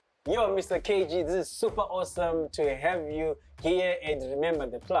Yo, Mr. KG, this is super awesome to have you here, and remember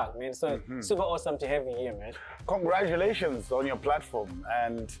the plug, man. So super awesome to have you here, man. Congratulations on your platform,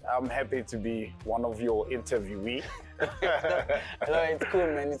 and I'm happy to be one of your interviewees. No, it's cool,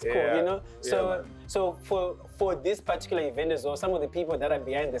 man. It's cool, Yeah. you know. So, man. so for this particular event as well, some of the people that are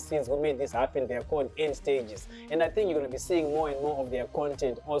behind the scenes who made this happen, they're called End Stages, and I think you're gonna be seeing more and more of their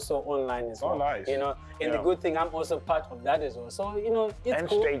content also online as well. Oh, nice. You know, and the Yeah. good thing, I'm also part of that as well. So you know, it's End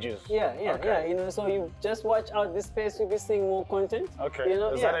cool. Stages. Yeah. Okay. You know, so you just watch out this space. You'll be seeing more content. Okay. You know,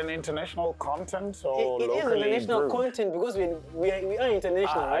 Is that an international content or it is locally international brewed? content because we are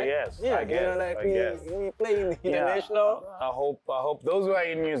international, right? Yes, Yeah, I guess, you know, like I we guess. play in the international. I hope those who are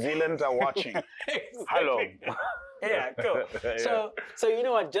in New Zealand are watching. Exactly. Hello. Yeah, cool. Yeah. So you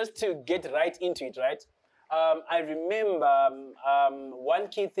know what? Just to get right into it, right? I remember one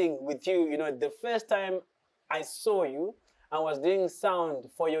key thing with you. You know, the first time I saw you, I was doing sound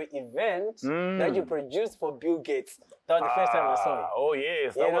for your event that you produced for Bill Gates. That was the first time I saw you. Oh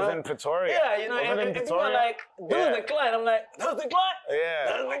yes, that You was know? in Pretoria. Yeah, you know, was it in and people were Pretoria? like, "That's the client." I'm like, "That's the client." Yeah.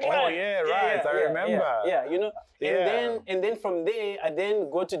 That's the Oh client. yeah, right. I remember. Yeah, you know, Yeah. and then from there, I then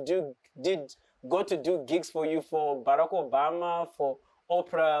go to do gigs for you for Barack Obama, for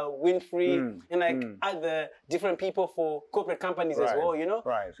Oprah Winfrey, and like other different people for corporate companies as Right, well. You know,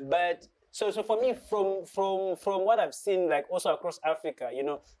 right. But so for me, from what I've seen, like also across Africa, you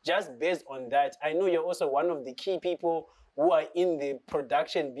know, just based on that, I know you're also one of the key people who are in the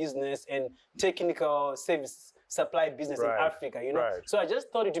production business and technical service supply business in Right, Africa, you know. right. So I just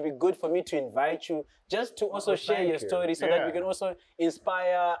thought it would be good for me to invite you just to also share thank your you. story so that Yeah. we can also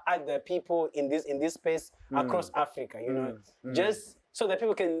inspire other people in this space across Africa, you know. Just so that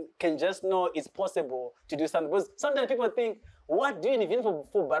people can just know it's possible to do something. Because sometimes people think, what do you even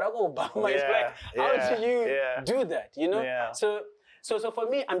for Barack Obama? It's Yeah, like, how yeah, do you yeah. do that, you know? Yeah. So for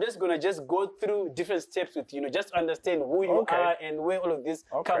me, I'm just gonna just go through different steps with you know, just to understand who you Okay. are and where all of this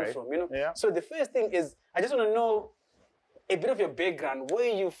comes from, you know. Yeah. So the first thing is, I just want to know a bit of your background, where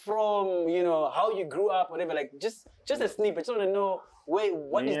you from, you know, how you grew up, whatever. Like just a snippet. Just want to know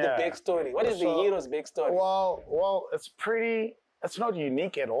what is the Yeah. backstory? What is the So- hero's backstory? Well, it's not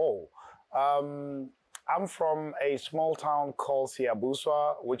unique at all. I'm from a small town called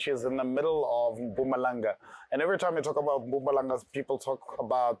Siabuswa, which is in the middle of Mpumalanga. And every time you talk about Mpumalanga, people talk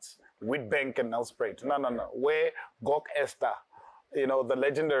about Witbank and Nelspruit. No. Where Gok Esther, you know, the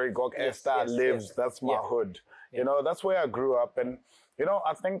legendary Gok Esther yes, lives. yes. That's my Yeah. hood. You know, that's where I grew up. And, you know,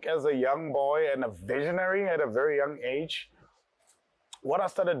 I think as a young boy and a visionary at a very young age, what I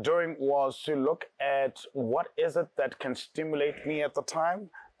started doing was to look at what is it that can stimulate me at the time.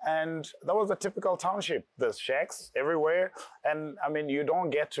 And that was a typical township. There's shacks everywhere. And I mean, you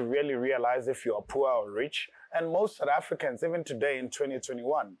don't get to really realize if you are poor or rich. And most South Africans, even today in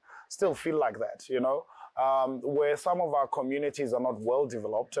 2021, still feel like that, you know, where some of our communities are not well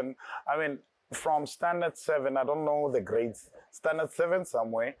developed. And I mean, from standard 7, I don't know the grades, standard 7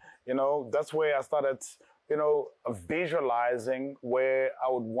 somewhere, you know, that's where I started, you know, visualizing where I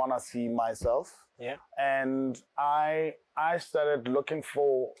would want to see myself. Yeah. And I started looking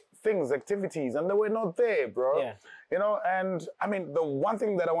for things, activities, and they were not there, bro. Yeah. You know, and I mean, the one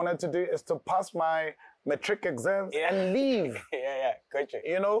thing that I wanted to do is to pass my matric exams Yeah. and leave, yeah, gotcha.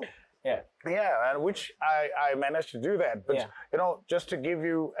 you know? Yeah. Yeah, and which I managed to do that. But, Yeah. you know, just to give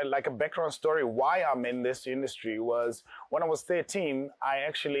you like a background story, why I'm in this industry was when I was 13, I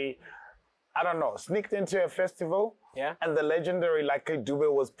actually, I don't know, sneaked into a festival. Yeah. And the legendary Lucky Dube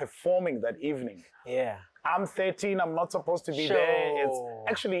was performing that evening. Yeah. I'm 13, I'm not supposed to be Sure. there. It's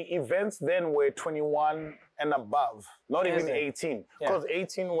actually events then were 21 and above, not Is even it? 18. Yeah. Because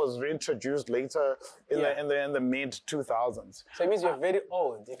 18 was reintroduced later in Yeah. the mid 2000s. So it means you're very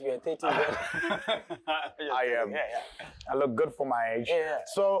old if you're 13. I am. Yeah. I look good for my age. Yeah.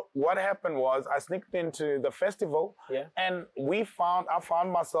 So what happened was I sneaked into the festival Yeah. and I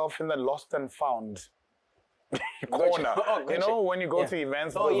found myself in the lost and found corner. Oh, you gotcha. know, when you go Yeah. to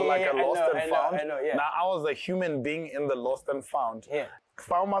events, Oh, there's yeah, like yeah, a I lost know, and I know, found. I know, yeah. Now I was a human being in the lost and found. Yeah.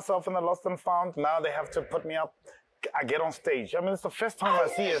 Found myself in the lost and found. Now they have to put me up. I get on stage. I mean, it's the first time I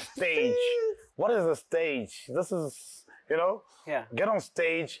see a stage. What is a stage? This is, you know, Yeah. get on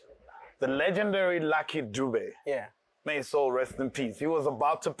stage. The legendary Lucky Dube. Yeah. May his soul rest in peace. He was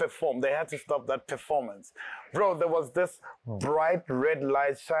about to perform. They had to stop that performance. Bro, there was this bright red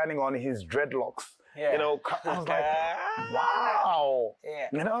light shining on his dreadlocks. Yeah. You know, I was like, wow. Yeah.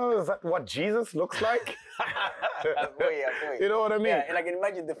 You know, is that what Jesus looks like? Boy. You know what I mean? Yeah, and I can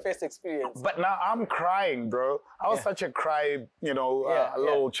imagine the first experience. But now I'm crying, bro. I was such a cry, you know,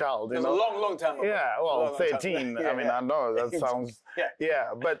 little child. It You was know, a long time ago. yeah, well, Long time. 13. Yeah, I mean, yeah. I know that sounds.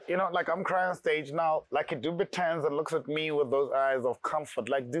 Yeah. But you know, like I'm crying on stage now. Like Idube turns and looks at me with those eyes of comfort.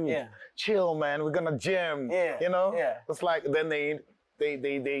 Like, dude, chill, man. We're gonna jam. Yeah. You know. Yeah. It's like then they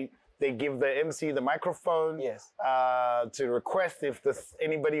give the MC the microphone. Yes. To request if there's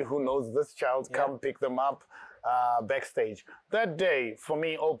anybody who knows this child, come pick them up. Backstage. That day, for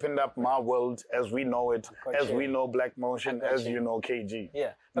me, opened up my world as we know it, as we know Black Motion, as you know KG.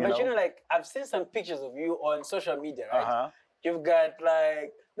 Yeah. But you know, like, I've seen some pictures of you on social media, right? You've got,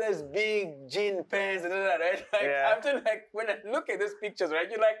 like, those big jean pants and all that, right? Like, I'm just like, when I look at these pictures, right,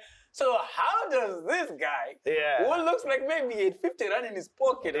 you're like, so how does this guy, who looks like maybe he had 50 rand in his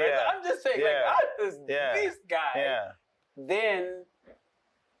pocket, right? I'm just saying, like, how does this guy then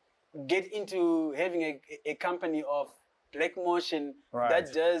get into having a company of Black Motion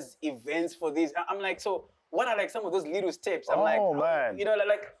that does events for these? I'm like, so what are like some of those little steps? I'm like, man. you know,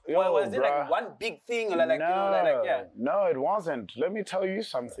 was it like one big thing or like, no, you know, like, No, it wasn't. Let me tell you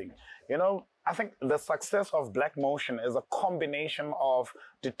something. You know, I think the success of Black Motion is a combination of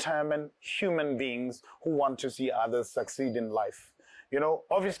determined human beings who want to see others succeed in life. You know,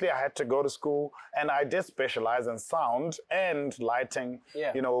 obviously I had to go to school and I did specialize in sound and lighting,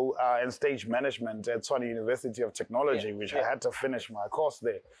 you know, and stage management at Tshwane University of Technology, which I had to finish my course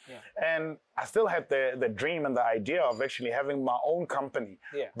there. And I still had the dream and the idea of actually having my own company.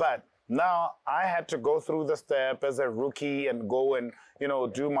 But now I had to go through the step as a rookie and go and, you know,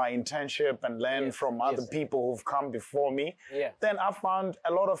 do my internship and learn from other people who've come before me. Then I found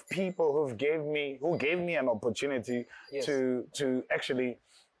a lot of people who gave me an opportunity to actually,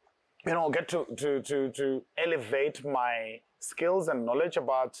 you know, get to elevate my skills and knowledge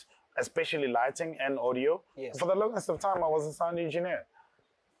about especially lighting and audio. For the longest of time, I was a sound engineer.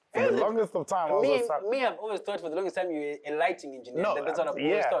 For the longest of time, I've always thought for the longest time you were a lighting engineer. No, that's what I've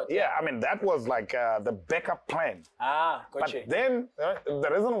always thought. Yeah, I mean, that was like the backup plan. Gotcha. But then the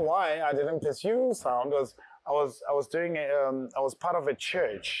reason why I didn't pursue sound was I was doing I was part of a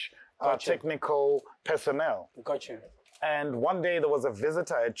church, technical personnel. Gotcha. And one day there was a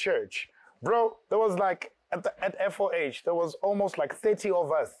visitor at church. Bro, there was like, at FOH, there was almost like 30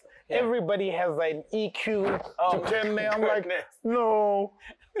 of us. Everybody has an EQ to 10 there. I'm like, no,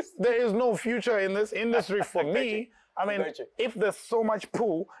 there is no future in this industry for me. I mean, if there's so much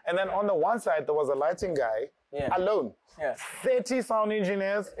pool, and then on the one side there was a lighting guy alone. 30 sound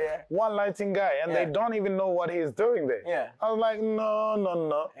engineers, one lighting guy, and they don't even know what he's doing there. I was like,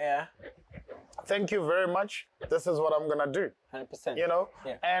 no. Thank you very much. This is what I'm gonna do. 100%. You know?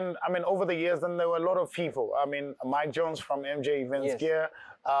 And I mean, over the years, then there were a lot of people. I mean, Mike Jones from MJ Events Gear,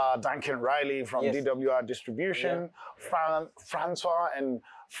 Duncan Riley from DWR Distribution, Francois and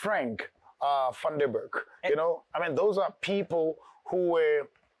Frank van der Berg. You know? I mean, those are people who were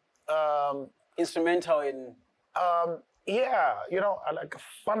instrumental in you know, like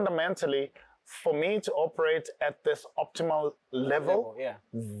fundamentally, for me to operate at this optimal level,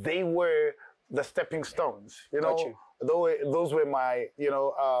 they were the stepping stones. You know, those were my, you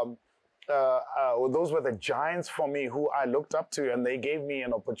know, those were the giants for me who I looked up to, and they gave me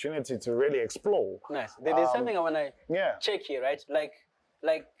an opportunity to really explore. Nice. There's something I want to check here, right?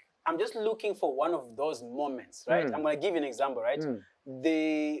 Like I'm just looking for one of those moments, right? I'm going to give you an example, right?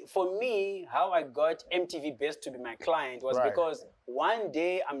 For me, how I got MTV Best to be my client was because one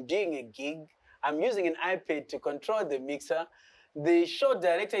day I'm doing a gig, I'm using an iPad to control the mixer. The show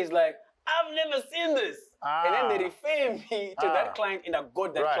director is like, I've never seen this. And then they refer me to that client and I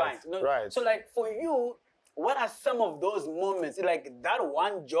got that client. You know? So like for you, what are some of those moments, like that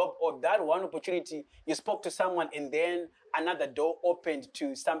one job or that one opportunity, you spoke to someone and then another door opened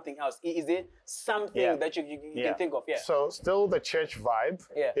to something else? Is there something that you can think of? So still the church vibe,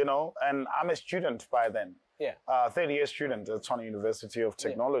 you know, and I'm a student by then. 30-year student at Tshwane University of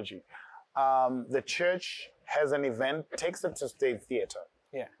Technology. The church has an event, takes it to State Theatre.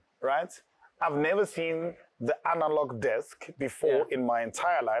 Right? I've never seen the analog desk before in my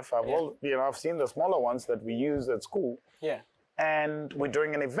entire life. I've seen the smaller ones that we use at school. And we're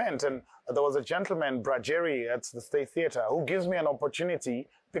doing an event, and there was a gentleman, Brajeri, at the State Theatre, who gives me an opportunity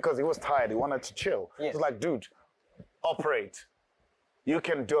because he was tired. He wanted to chill. He was like, dude, operate. You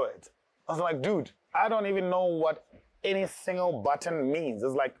can do it. I was like, dude, I don't even know what any single button means.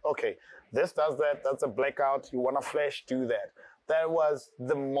 It's like, okay, this does that. That's a blackout. You want to flash, do that. That was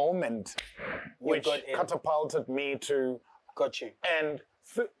the moment which catapulted me to. Got you. And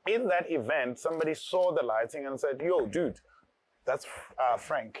in that event, somebody saw the lighting and said, "Yo, dude, that's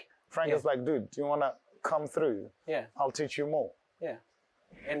Frank." Frank Yeah. is like, "Dude, do you want to come through? Yeah. I'll teach you more." Yeah.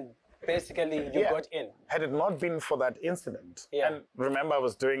 And basically, you got in. Had it not been for that incident, Yeah. and remember, I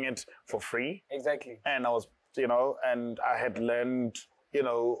was doing it for free, Exactly. and I was, and I had learned,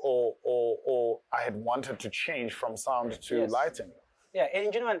 or I had wanted to change from sound to Yes. lighting. Yeah,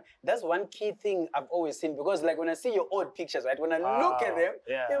 and you know what? That's one key thing I've always seen, because like when I see your old pictures, right? When I look at them,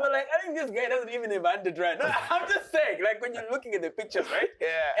 yeah. they were like, I think this guy doesn't even have underdrive. No, I'm just saying, like when you're looking at the pictures, right?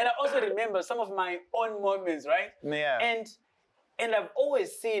 Yeah. And I also remember some of my own moments, right? Yeah. And I've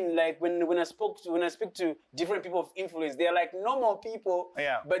always seen, like when I speak to different people of influence, they're like normal people,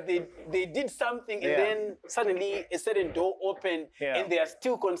 Yeah. but they did something, and Yeah. then suddenly a certain door opened, Yeah. and they are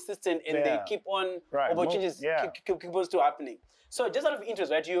still consistent, and they Yeah. keep on Right. opportunities Yeah. keep on still happening. So just out of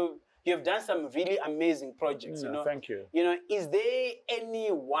interest, right? You have done some really amazing projects. Yeah, thank you. Is there any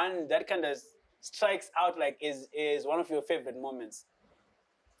one that kind of strikes out like is one of your favorite moments?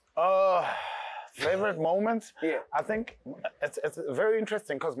 Favorite moments? Yeah. I think it's very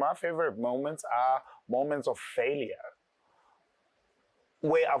interesting because my favorite moments are moments of failure,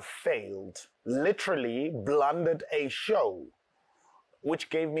 where I've failed, literally blundered a show, which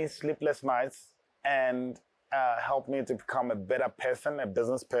gave me sleepless nights and helped me to become a better person, a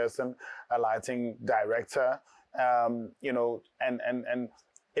business person, a lighting director, and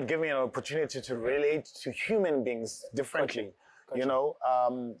it gave me an opportunity to relate to human beings differently.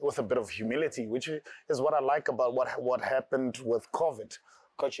 Gotcha. With a bit of humility, which is what I like about what happened with COVID.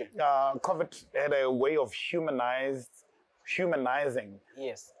 Gotcha. COVID had a way of humanizing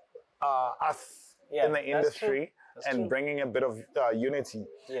Yes. us Yeah, in the that's industry true. That's and true. bringing a bit of unity.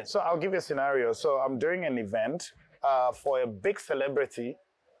 Yes. So I'll give you a scenario. So I'm doing an event for a big celebrity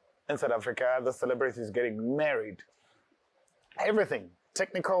in South Africa. The celebrity is getting married. Everything,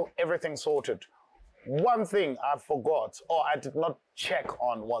 technical, everything sorted. One thing I forgot or I did not check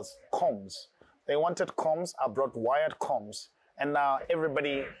on was comms. They wanted comms. I brought wired comms. And now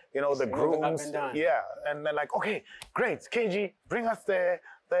everybody, the moving up grooms, and down. yeah, and they're like, okay, great, KG, bring us the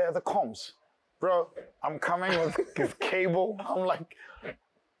comms. Bro, I'm coming with this cable. I'm like,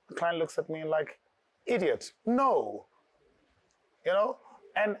 the client looks at me like, idiot, no.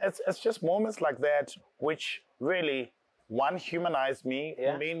 And it's just moments like that which really, one, humanized me,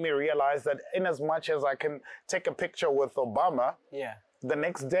 Yeah. made me realize that in as much as I can take a picture with Obama, Yeah. the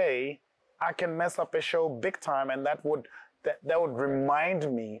next day I can mess up a show big time, and that would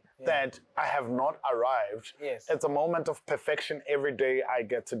remind me that I have not arrived. Yes. It's a moment of perfection every day I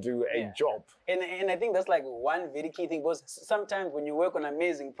get to do a Yeah. job. And I think that's like one very key thing, because sometimes when you work on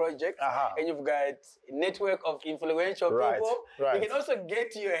amazing projects and you've got a network of influential Right, people, right. you can also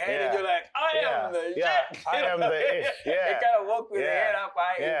get to your head and Yeah. you're like, I Yeah, am the yeah, shit. I am the ish, yeah. You kind of walk with the Yeah, head up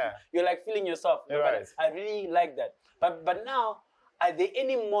high. yeah. And you're like feeling yourself. But Right. I really like that. But now, are there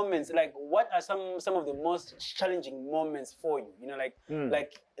any moments, like what are some of the most challenging moments for you?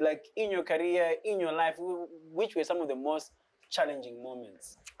 Like in your career, in your life, which were some of the most challenging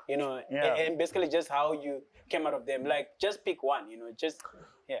moments? Yeah. And basically just how you came out of them. Like just pick one,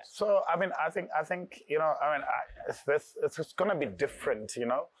 yeah. So I think it's going to be different.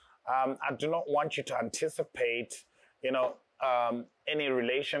 I do not want you to anticipate any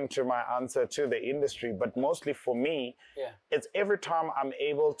relation to my answer to the industry, but mostly for me, Yeah. it's every time I'm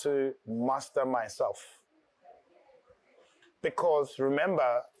able to master myself. Because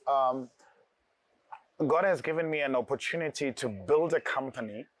remember, God has given me an opportunity to build a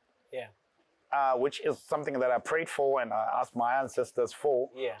company, Yeah. which is something that I prayed for and I asked my ancestors for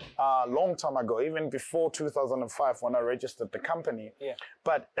Yeah. a long time ago, even before 2005 when I registered the company. Yeah.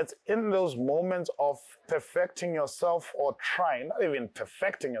 But it's in those moments of perfecting yourself, or trying, not even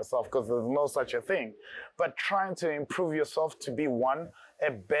perfecting yourself because there's no such a thing, but trying to improve yourself to be a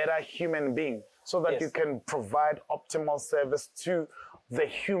better human being so that Yes. you can provide optimal service to the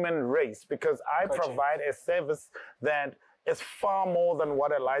human race, because I Gotcha. provide a service that is far more than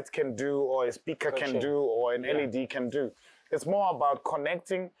what a light can do, or a speaker can Gotcha. do, or an LED can do. It's more about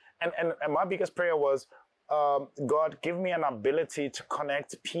connecting. And my biggest prayer was, God, give me an ability to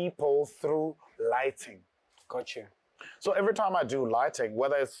connect people through lighting. Got you. So every time I do lighting,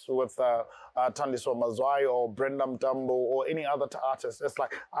 whether it's with Thandiswa Mazwai or Brenda Mtambo or any other artist, it's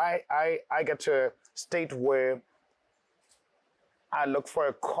like I get to a state where I look for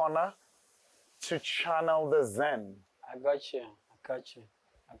a corner to channel the Zen. I got you.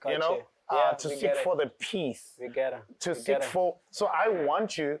 You know, Yeah, to we seek get it. for the peace, We get it. to We seek get it. for. So I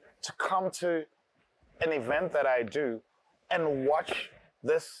want you to come to an event that I do and watch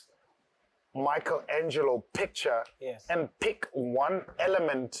this Michelangelo picture Yes. and pick one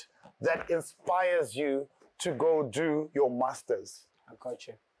element that inspires you to go do your master's, I got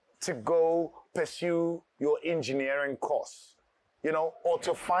you. to go pursue your engineering course, or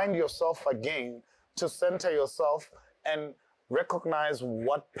to find yourself again, to center yourself and recognize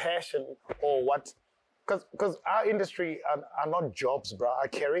what passion or what, because our industry are not jobs, bro, are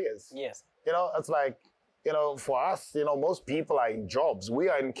careers. Yes. It's like, for us, most people are in jobs. We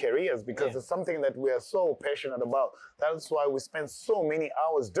are in careers because it's something that we are so passionate about. That's why we spend so many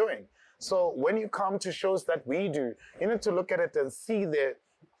hours doing. So when you come to shows that we do, you need to look at it and see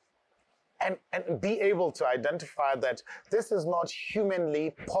and be able to identify that this is not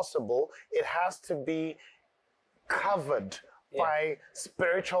humanly possible. It has to be covered by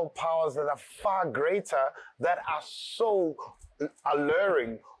spiritual powers that are far greater, that are so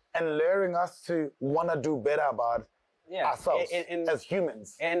alluring and luring us to want to do better about ourselves as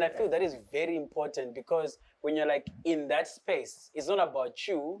humans. And I feel that is very important, because when you're like in that space, it's not about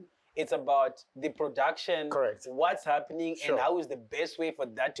you. It's about the production, Correct. what's happening, Sure. and how is the best way for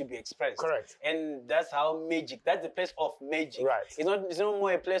that to be expressed. Correct. And that's how that's the place of magic. Right. It's no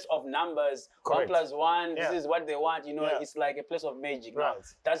more a place of numbers. Correct. 1 + 1, Yeah. this is what they want, Yeah. It's like a place of magic. Now, Right.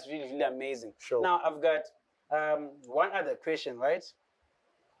 that's really, really amazing. Sure. Now, I've got one other question, right?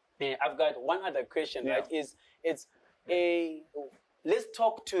 I've got one other question, Yeah. right? Let's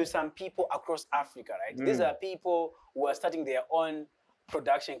talk to some people across Africa, right? These are people who are starting their own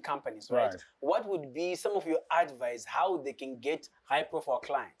production companies, right? Right. What would be some of your advice how they can get high-profile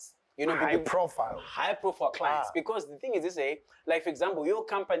clients? High profile. High-profile clients. Ah. Because the thing is, like for example, your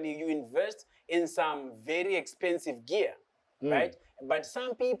company, you invest in some very expensive gear, right? But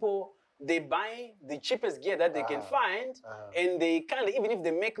some people, they buy the cheapest gear that they can find, and they kind of, even if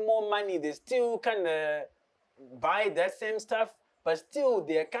they make more money, they still kind of buy that same stuff, but still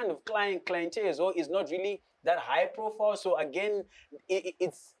their kind of clientele is not really that high profile. So again,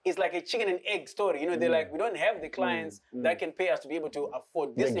 it's like a chicken and egg story. They're like, we don't have the clients that can pay us to be able to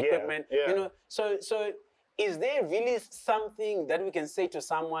afford this The gear, equipment. yeah. So is there really something that we can say to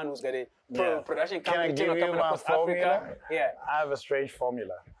someone who's got a production Can I company, give you my across formula? Africa? Yeah. I have a strange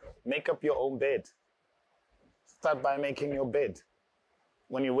formula. Make up your own bed. Start by making your bed.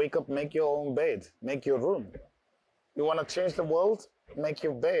 When you wake up, make your own bed. Make your room. You want to change the world? Make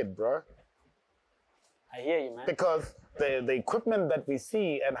your bed, bro. I hear you, man. Because the equipment that we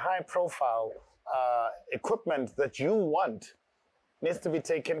see and high profile equipment that you want needs to be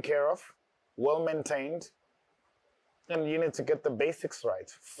taken care of, well maintained, and you need to get the basics right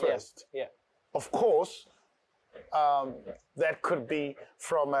first. Yeah. Of course, that could be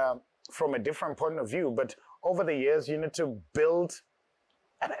from a different point of view, but over the years you need to build,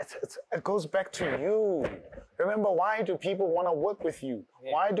 and it goes back to you. Remember, why do people want to work with you?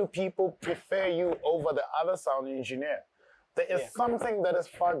 Yeah. Why do people prefer you over the other sound engineer? There is something that is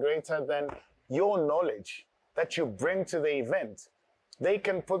far greater than your knowledge that you bring to the event. They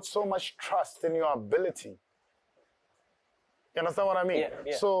can put so much trust in your ability. You understand what I mean?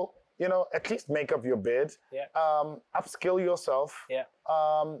 Yeah. So, at least make up your bed. Yeah. Upskill yourself. Yeah.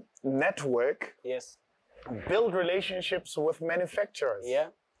 Network. Yes. Build relationships with manufacturers. Yeah.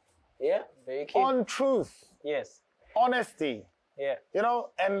 Very key. On truth, Yes. honesty, Yeah.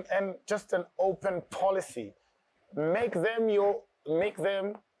 and just an open policy. Make them your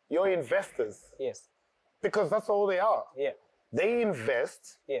investors, Yes. because that's all they are. Yeah. They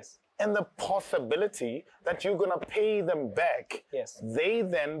invest Yes. in the possibility that you're gonna pay them back. Yes. They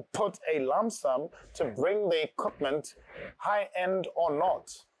then put a lump sum to bring the equipment, high end or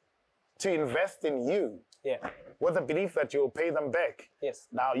not, to invest in you, Yeah. with the belief that you'll pay them back. Yes.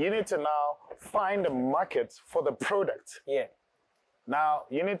 Now you need to find a market for the product. Yeah. Now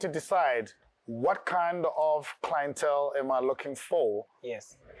you need to decide what kind of clientele am I looking for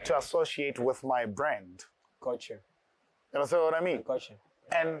Yes. to associate with my brand. Got you. You understand what I mean? Got you.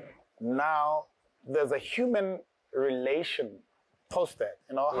 And now there's a human relation post that.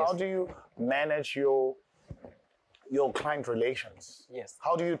 How do you manage your client relations? Yes.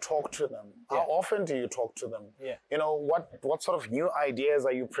 How do you talk to them? How Yeah. often do you talk to them? Yeah. What sort of new ideas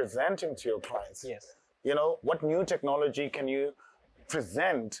are you presenting to your clients? Yes. What new technology can you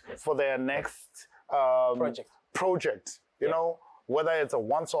present for their next project? Whether it's a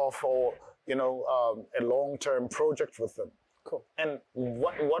once-off or a long-term project with them. Cool. And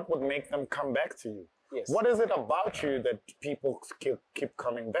what would make them come back to you? Yes. What is it about you that people keep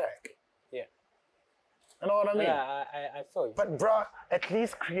coming back? Yeah. You know what I mean? Yeah, I feel you. But bruh, at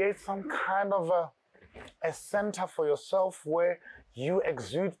least create some kind of a center for yourself where you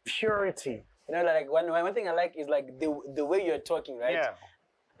exude purity. Like one thing I like is like the way you're talking, right? Yeah.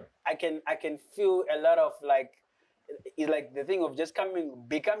 I can feel a lot of like it's like the thing of just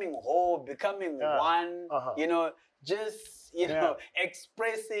becoming whole, becoming one, Uh-huh. you know, just know,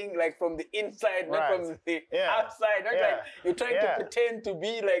 expressing like from the inside, not Right. from the Yeah. outside. Not Yeah. like you're trying Yeah. to pretend to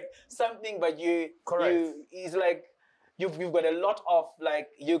be like something, but Correct. it's like you've got a lot of like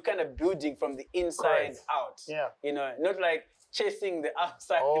you're kind of building from the inside Correct. out. Yeah. You know, not like chasing the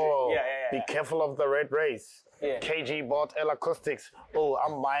outside. Oh, yeah. be careful of the red race. Yeah. KG bought L Acoustics. Oh,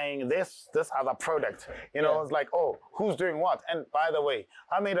 I'm buying this other product. You know, Yeah. it's like, oh, who's doing what? And by the way,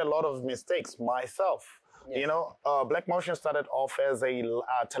 I made a lot of mistakes myself. Yes. You know, Black Motion started off as a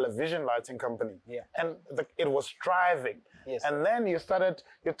television lighting company. Yeah. And it was thriving. Yes. And then you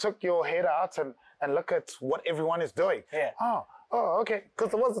took your head out and look at what everyone is doing. Yeah. Oh, okay.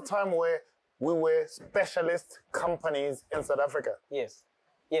 Because there was a time where we were specialist companies in South Africa. Yes.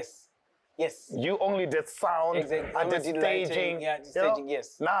 You only did sound, Exactly. I Only did did lighting, staging. yeah, you know? staging,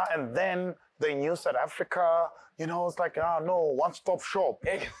 yes. Now and then the new South Africa, you know, it's like, no, one-stop shop.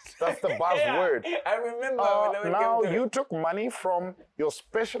 That's the buzzword. Yeah, I remember when it now came to you took money from your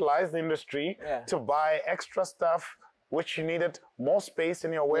specialized industry to buy extra stuff, which you needed more space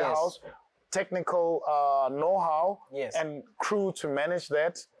in your warehouse, technical know-how, Yes. and crew to manage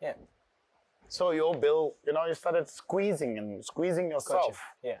that. Yeah. So your bill, you know, you started squeezing yourself. Gotcha.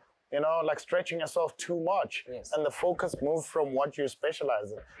 Yeah. You know, like stretching yourself too much. Yes. And the focus moved from what you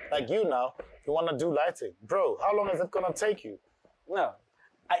specialize in. Like you now, you want to do lighting. Bro, how long is it going to take you? No.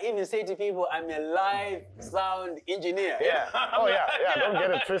 I even say to people, I'm a live sound engineer. Yeah. Oh, yeah. Don't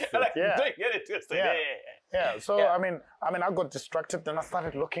get it twisted. Like, Yeah. Don't get it twisted. Yeah. Yeah. Yeah. So, Yeah. I mean, I got distracted and I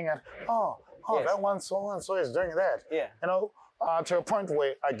started looking at, Yes. that one so and so is doing that. Yeah. You know, to a point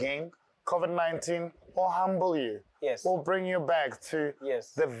where, again, COVID-19 will humble you. Yes. Will bring you back to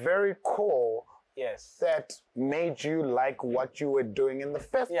Yes. the very core Yes. that made you like what you were doing in the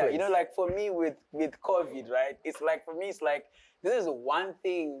first Yeah, place. you know, like for me with COVID, right? It's like for me, it's like this is one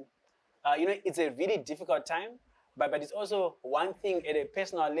thing. You know, it's a really difficult time, but it's also one thing at a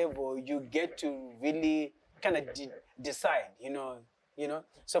personal level you get to really kind of decide. You know.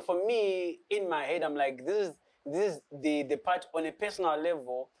 So for me, in my head, I'm like, this is the part on a personal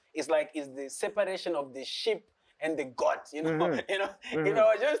level. It's like it's the separation of the sheep and the goat, you know, you know, if I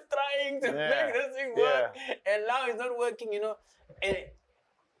was just trying to make this thing work, and now it's not working, you know,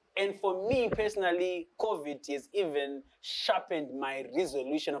 and for me personally, COVID has even sharpened my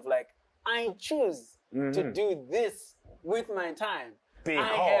resolution of like, I choose to do this with my time.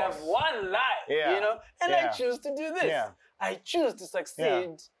 Because. I have one life, you know, and I choose to do this. Yeah. I choose to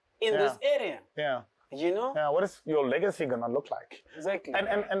succeed in this area, Yeah. you know? Yeah. What is your legacy gonna look like? Exactly.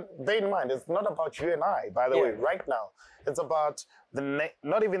 And bear in mind, it's not about you and I, by the way, right now. It's about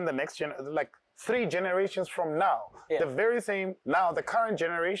not even the next like 3 generations from now. The very same, now the current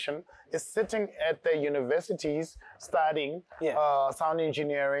generation is sitting at the universities studying sound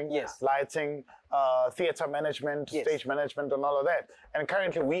engineering, lighting, theater management, stage management, and all of that. And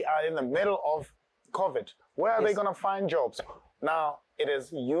currently we are in the middle of COVID. Where are they gonna find jobs? Now it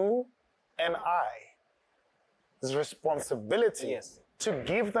is you and I's responsibility to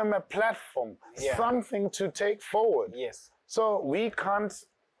give them a platform, something to take forward. Yes. So we can't,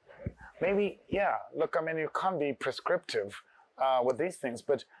 look, I mean, you can't be prescriptive with these things,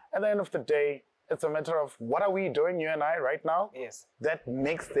 but at the end of the day, it's a matter of what are we doing, you and I, right now, that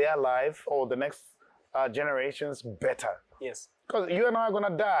makes their life or the next generations better. Yes. Because you and I are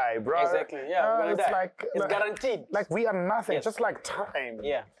gonna die, bro. Exactly. Yeah, we're gonna it's die. like It's guaranteed. Like we are nothing, just like time.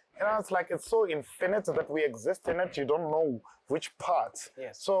 Yeah. You know, it's like it's so infinite that we exist in it. You don't know which part.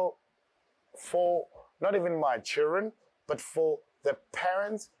 Yes. So, for not even my children, but for the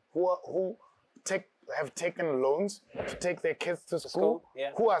parents who have taken loans to take their kids to school,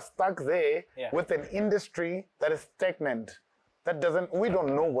 who are stuck there with an industry that is stagnant, we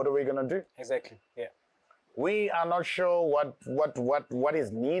don't know what are we gonna do. Exactly. Yeah. We are not sure what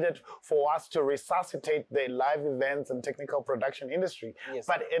is needed for us to resuscitate the live events and technical production industry. Yes.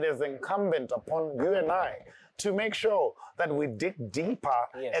 But it is incumbent upon you and I to make sure that we dig deeper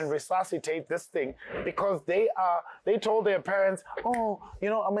and resuscitate this thing, because they told their parents, oh, you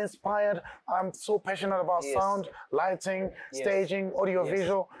know, I'm inspired, I'm so passionate about sound, lighting, staging,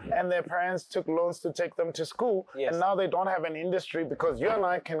 audiovisual, and their parents took loans to take them to school, and now they don't have an industry because you and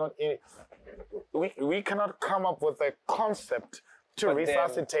I cannot, we cannot come up with a concept to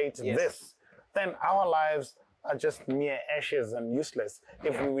resuscitate this. Then our lives are just mere ashes and useless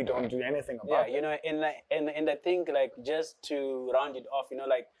if we don't do anything about it. Yeah, you know, and I think like just to round it off, you know,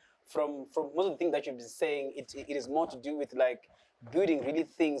 like from most of the things that you've been saying, it is more to do with like building really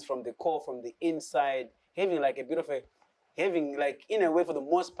things from the core, from the inside, having like a bit of having, like, in a way, for the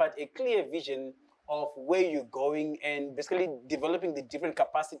most part, a clear vision of where you're going, and basically developing the different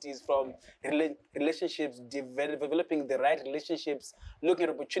capacities from relationships, developing the right relationships, looking at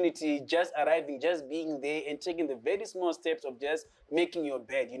opportunity, just arriving, just being there, and taking the very small steps of just making your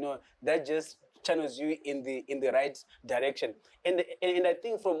bed. That just channels you in the right direction. And I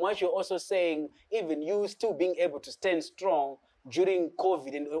think from what you're also saying, even you still being able to stand strong during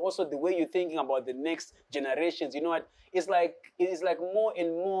COVID, and also the way you're thinking about the next generations, it's like more and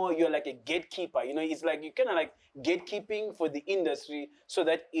more you're like a gatekeeper. It's like you kind of like gatekeeping for the industry so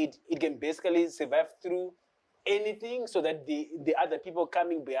that it can basically survive through anything, so that the other people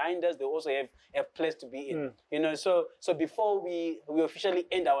coming behind us, they also have a place to be in. So before we officially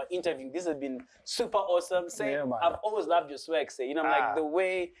end our interview, this has been super awesome. Yeah, man. I've always loved your swag. Like the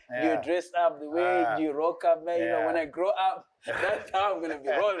way you Yeah. dress up, the way you rock up, man. Yeah. When I grow up, that's how I'm gonna be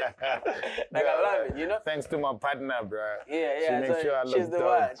rolling. Like I love it. Thanks to my partner, bro. Yeah. She makes sure I look she's the dope.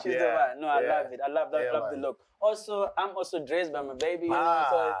 one. She's the Yeah. one. No, I Yeah. love it. I love that. Yeah, love the man. look. Also, I'm also dressed by my baby. So she's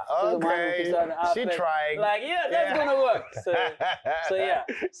the one who Okay. puts on the She outfit. trying. Like, that's gonna work. So yeah.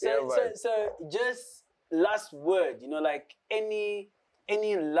 Yeah, man. So just last word. Like any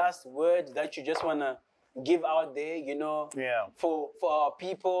last word that you just wanna give out there. Yeah. For our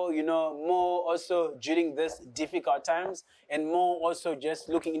people. More also during this difficult times, and more also just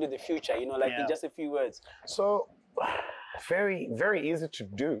looking into the future. Like in just a few words. So, very, very easy to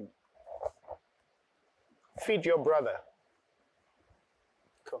do. Feed your brother.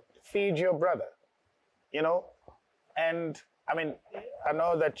 Cool. Feed your brother. And I mean, I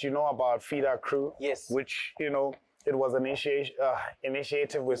know that you know about Feed Our Crew. Yes. Which, it was an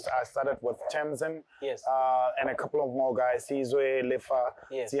initiative which I started with Temzen. Yes. And a couple of more guys, Sizwe, Lefa,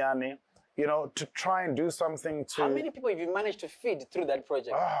 Yes. Tiani, to try and do something to... How many people have you managed to feed through that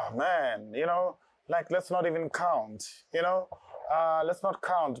project? Oh, man, like, let's not even count, let's not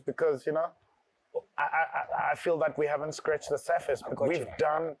count, because, I feel that we haven't scratched the surface, but we've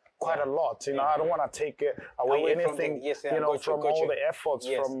done quite a lot. I don't want to take away Away from anything, from all the efforts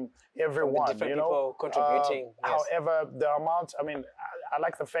from everyone, different people contributing. Yes. However, the amount, I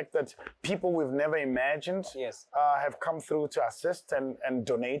like the fact that people we've never imagined Yes. have come through to assist and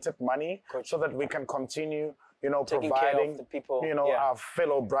donated money so that we can continue, Taking care of providing, the people, our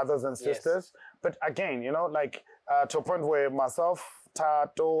fellow brothers and sisters. But again, to a point where myself,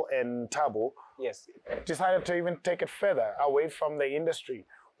 Tato, and Tabo Yes. decided to even take it further away from the industry,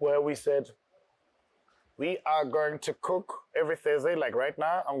 where we said, we are going to cook every Thursday. Like right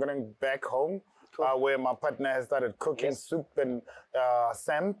now, I'm going back home where my partner has started cooking soup and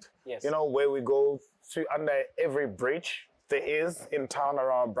samp, Yes. where we go to under every bridge there is in town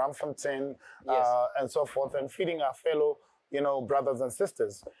around Braamfontein and so forth, and feeding our fellow, brothers and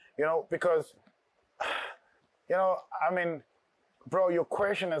sisters, because, bro, your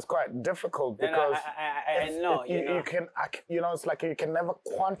question is quite difficult because I know, you can, it's like you can never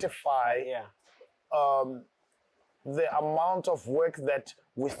quantify the amount of work that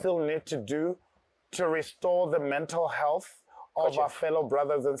we still need to do to restore the mental health of our fellow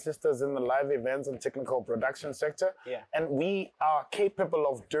brothers and sisters in the live events and technical production sector. Yeah. And we are capable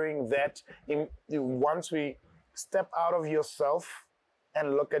of doing that once we step out of yourself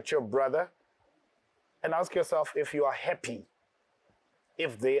and look at your brother and ask yourself if you are happy,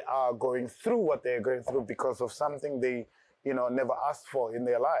 if they are going through what they're going through because of something they, never asked for in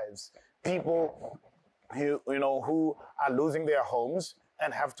their lives. People who are losing their homes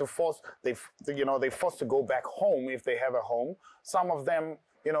and have to they forced to go back home if they have a home. Some of them,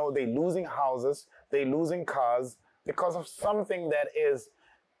 they losing houses, they losing cars because of something that is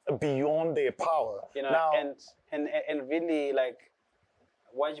beyond their power. Now, and really, like,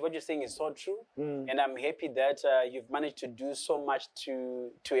 what you're saying is so true, and I'm happy that you've managed to do so much to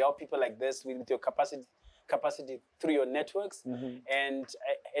help people like this with your capacity through your networks, and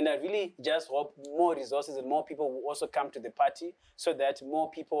I really just hope more resources and more people will also come to the party so that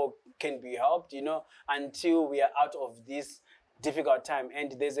more people can be helped, until we are out of this difficult time.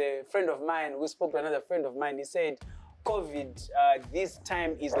 And there's a friend of mine who spoke to another friend of mine. He said, COVID, this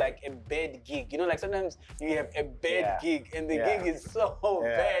time is like a bad gig. Like sometimes you have a bad gig and the gig is so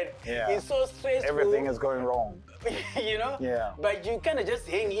bad. Yeah. It's so stressful. Everything is going wrong. Yeah. But you kind of just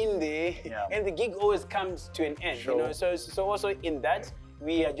hang in there and the gig always comes to an end. Sure. So also in that,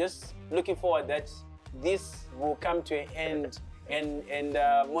 we are just looking forward that this will come to an end and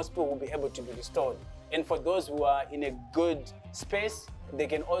most people will be able to be restored. And for those who are in a good space, they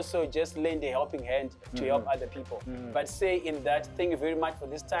can also just lend a helping hand to help other people. But say in that, thank you very much for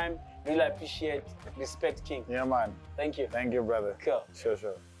this time. Really appreciate, respect, King. Yeah, man. Thank you. Thank you, brother. Cool. Sure.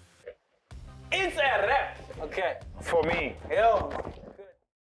 It's a wrap. Okay. For me. Yo.